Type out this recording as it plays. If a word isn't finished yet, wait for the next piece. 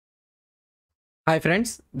Hi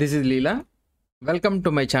friends, this is Leela. Welcome to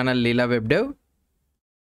my channel Leela WebDev.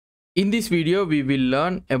 In this video, we will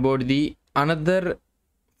learn about the another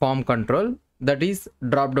form control, that is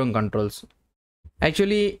drop down controls.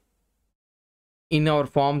 Actually, in our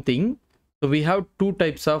form thing, so we have two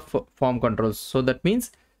types of form controls. So that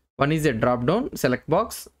means one is a drop down select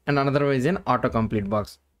box and another one is an autocomplete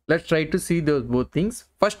box. Let's try to see those both things.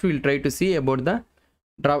 First, we'll try to see about the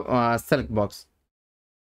select box.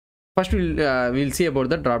 First, we'll see about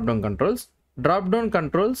the drop down controls. Drop down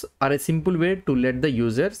controls are a simple way to let the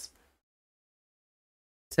users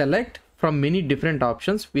select from many different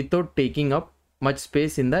options without taking up much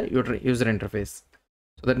space in the user interface.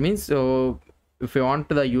 So that means, if you want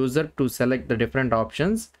the user to select the different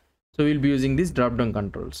options, so we'll be using these drop down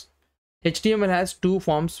controls. HTML has two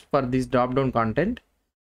forms for this drop down content.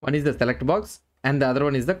 One is the select box and the other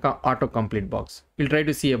one is the autocomplete box. We'll try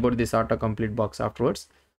to see about this autocomplete box afterwards.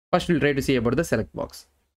 First, we'll try to see about the select box.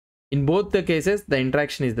 In both the cases, the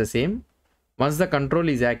interaction is the same. Once the control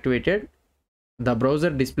is activated, the browser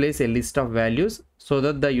displays a list of values so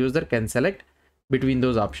that the user can select between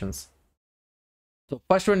those options. So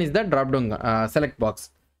first one is the drop down select box.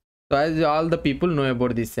 So as all the people know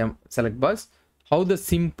about this select box, how the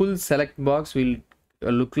simple select box will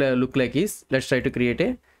look like is, let's try to create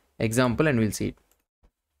a example and we'll see it.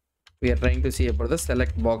 We are trying to see about the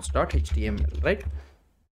select box.html, right?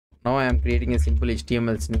 Now I am creating a simple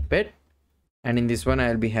HTML snippet, and in this one I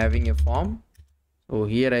will be having a form. So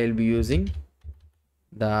here I will be using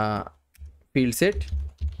the field set,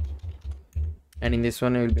 and in this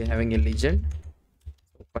one I will be having a legend.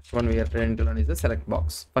 So first one we are trying to learn is the select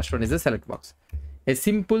box. First one is the select box. A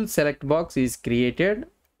simple select box is created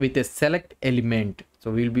with a select element.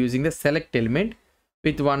 So we will be using the select element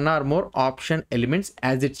with one or more option elements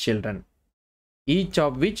as its children, each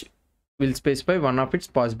of which will specify one of its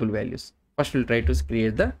possible values. First, we'll try to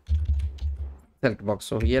create the select box.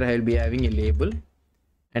 So here I will be having a label,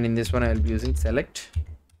 and in this one I will be using select,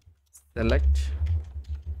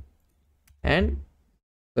 and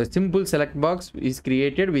the simple select box is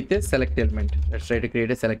created with a select element. Let's try to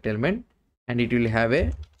create a select element, and it will have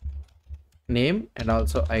a name and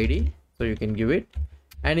also ID. So you can give it,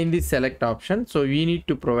 and in this select option, so we need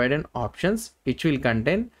to provide an options which will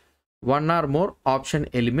contain one or more option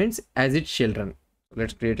elements as its children. So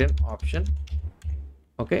let's create an option.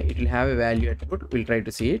 Okay, it will have a value attribute. We'll try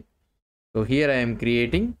to see it. So here I am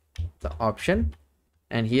creating the option,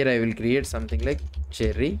 and here I will create something like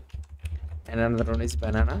cherry, and another one is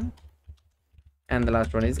banana, and the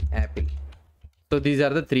last one is apple. So these are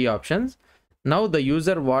the three options. Now the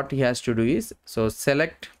user, what he has to do is, so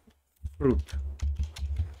select fruit.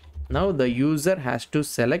 Now the user has to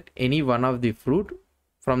select any one of the fruit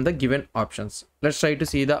from the given options. Let's try to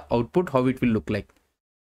see the output, how it will look like.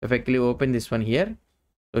 If I open this one here,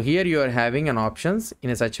 so here you are having an options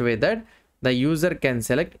in a such a way that the user can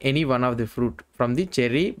select any one of the fruit from the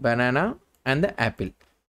cherry, banana and the apple.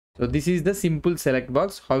 So this is the simple select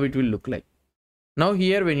box, how it will look like. Now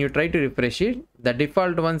here when you try to refresh it, the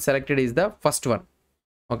default one selected is the first one.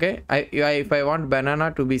 Okay, if I want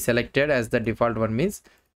banana to be selected as the default one means,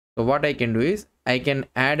 so what I can do is I can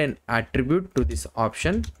add an attribute to this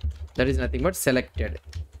option, that is nothing but selected.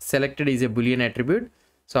 Selected is a boolean attribute,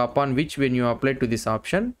 so upon which when you apply to this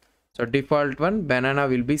option, so default one banana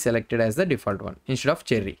will be selected as the default one instead of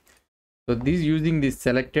cherry. So this using this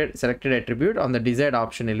selected attribute on the desired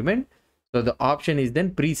option element, so the option is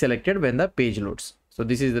then pre-selected when the page loads. So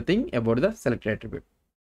this is the thing about the selected attribute.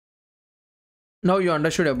 Now you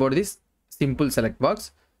understood about this simple select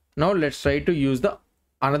box. Now let's try to use the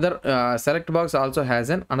another select box also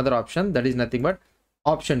has another option, that is nothing but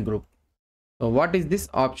option group. So what is this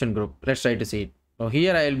option group? Let's try to see it. So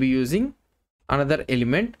here I will be using another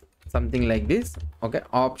element, something like this. Okay,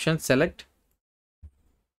 option select.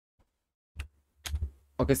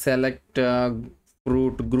 Okay, select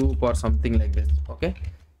fruit group or something like this. Okay,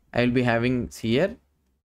 I will be having here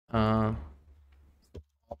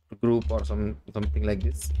group or something like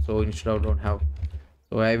this. So instead of don't have,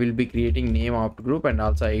 so I will be creating name opt group and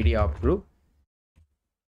also ID opt group.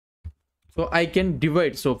 So I can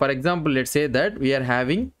divide. So for example, let's say that we are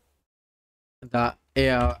having the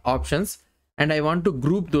options, and I want to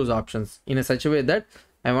group those options in a such a way that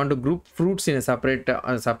I want to group fruits in a separate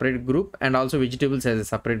group and also vegetables as a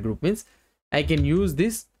separate group. Means I can use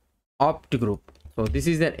this opt group. So this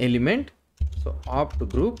is an element, so opt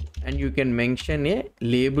group, and you can mention a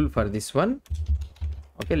label for this one.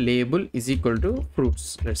 Okay, label is equal to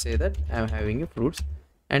fruits. Let's say that I'm having a fruits,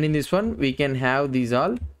 and in this one we can have these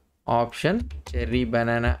all option cherry,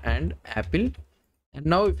 banana and apple. And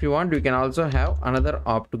now if you want, you can also have another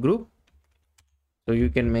opt group. So you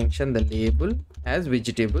can mention the label as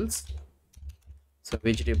vegetables. So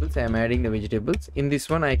vegetables, I am adding the vegetables. In this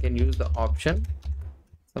one I can use the option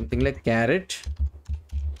something like carrot,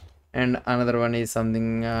 and another one is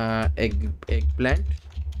something eggplant,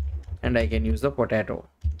 and I can use the potato.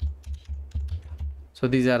 So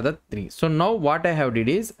these are the three. So now what I have did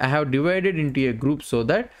is I have divided into a group so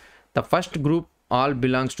that the first group all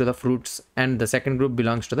belongs to the fruits and the second group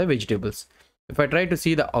belongs to the vegetables. If I try to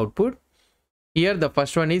see the output, here the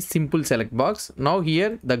first one is simple select box. Now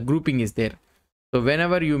here the grouping is there. So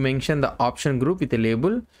whenever you mention the option group with a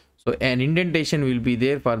label, so an indentation will be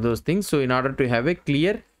there for those things. So in order to have a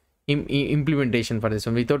clear implementation for this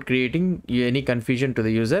one without creating any confusion to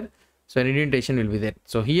the user, so an indentation will be there.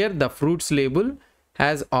 So here the fruits label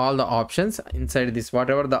has all the options inside this,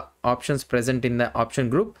 whatever the options present in the option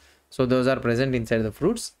group, so those are present inside the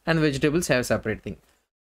fruits, and vegetables have separate thing.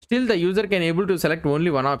 Still the user can able to select only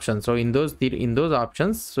one option. So in those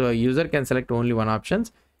options, so a user can select only one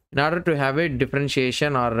options in order to have a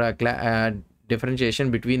differentiation or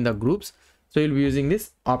differentiation between the groups. So you'll be using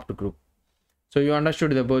this opt group. So you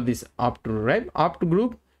understood about this opt group, right? Opt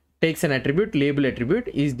group takes an attribute, label attribute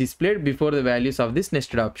is displayed before the values of this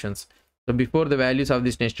nested options. So before the values of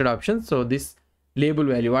this nested options, so this label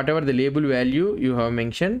value, whatever the label value you have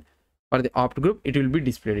mentioned for the opt group, it will be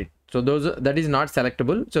displayed. So that is not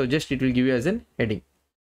selectable, so just it will give you as an heading.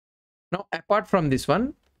 Now apart from this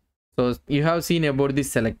one, so you have seen about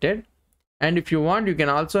this selected, and if you want you can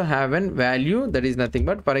also have an value that is nothing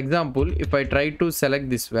but, for example, if I try to select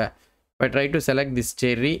this, if I try to select this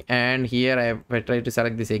cherry, and here if I try to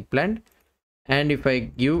select this eggplant, and if I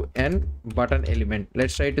give an button element,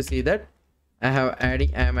 let's try to see that I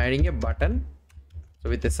am adding a button, so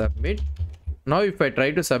with a submit. Now if I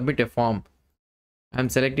try to submit a form, I'm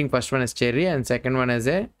selecting first one as cherry and second one as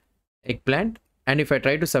a eggplant, and if I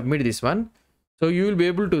try to submit this one, so you will be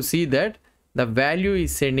able to see that the value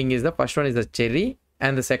is sending is the first one is the cherry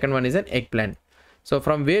and the second one is an eggplant. So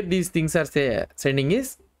from where these things are sending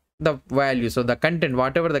is the value, so the content,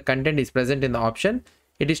 whatever the content is present in the option,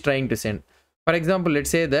 it is trying to send. For example, let's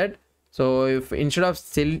say that, so if instead of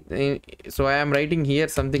so I am writing here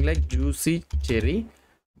something like juicy cherry,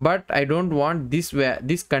 but I don't want this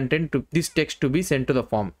content to this text to be sent to the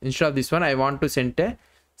form. Instead of this one I want to send a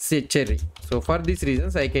cherry. So for these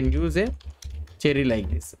reasons I can use a cherry like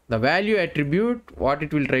this. The value attribute, what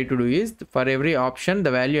it will try to do is, for every option the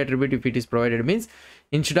value attribute, if it is provided, means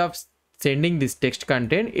instead of sending this text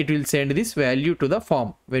content, it will send this value to the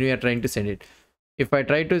form when we are trying to send it. If I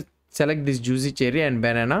try to select this juicy cherry and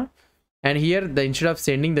banana, and here the instead of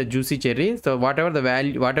sending the juicy cherry, so whatever the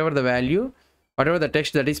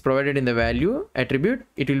text that is provided in the value attribute,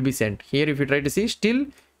 it will be sent. Here if you try to see, still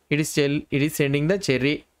it is sending the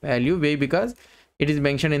cherry value, way because it is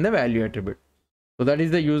mentioned in the value attribute. So that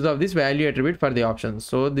is the use of this value attribute for the options.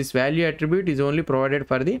 So this value attribute is only provided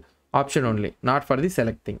for the option only, not for the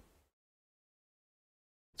selecting.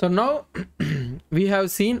 So now we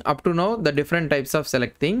have seen up to now the different types of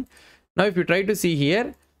selecting. Now if you try to see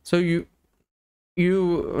here, so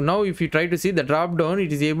now if you try to see the drop down,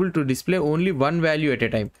 it is able to display only one value at a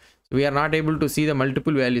time. So we are not able to see the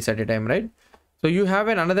multiple values at a time, right? So you have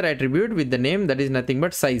another attribute with the name that is nothing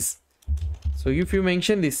but size. So if you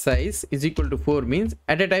mention this size is equal to 4, means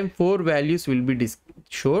at a time 4 values will be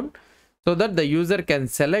shown, so that the user can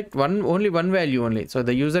select only one value only. So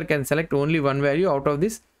the user can select only one value out of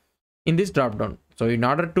this in this drop down. So in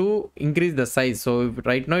order to increase the size, so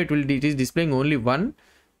right now it is displaying only one.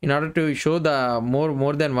 In order to show the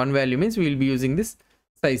more than one value, means we will be using this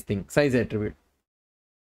size attribute.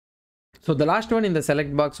 So the last one in the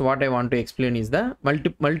select box, what I want to explain is the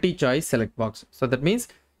multi-choice select box. So that means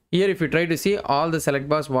here if you try to see all the select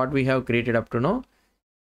box what we have created up to now,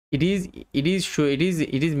 it is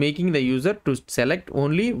making the user to select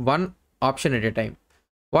only one option at a time.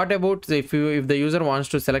 What about if the user wants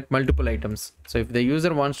to select multiple items? So if the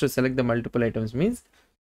user wants to select the multiple items, means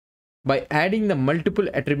by adding the multiple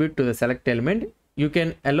attribute to the select element, you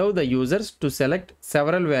can allow the users to select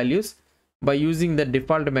several values by using the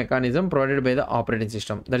default mechanism provided by the operating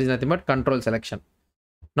system. That is nothing but control selection.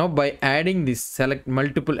 Now by adding this select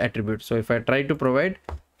multiple attributes, so if I try to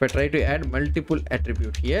add multiple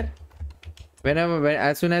attribute here,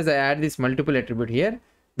 as soon as I add this multiple attribute here,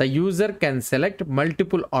 the user can select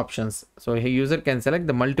multiple options. So a user can select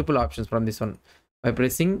the multiple options from this one by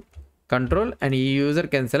pressing control, and a user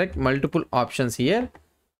can select multiple options here,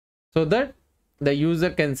 so that the user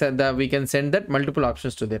can we can send that multiple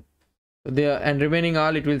options to them. And remaining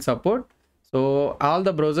all it will support. So all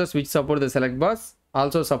the browsers which support the select box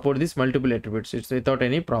also support this multiple attributes. It's without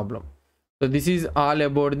any problem. So this is all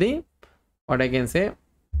about the what I can say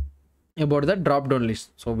about the drop down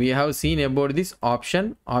list. So we have seen about this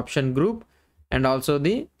option group, and also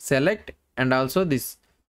the select, and also this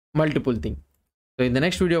multiple thing. So in the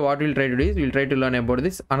next video, what we'll try to do is we'll try to learn about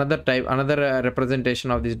this another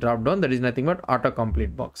representation of this drop down, that is nothing but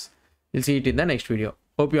autocomplete box. We'll see it in the next video.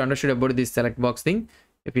 Hope you understood about this select box thing.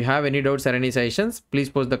 If you have any doubts or any suggestions, please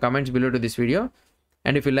post the comments below to this video.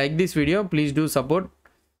 And if you like this video, please do support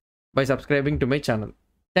by subscribing to my channel.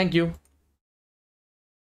 Thank you.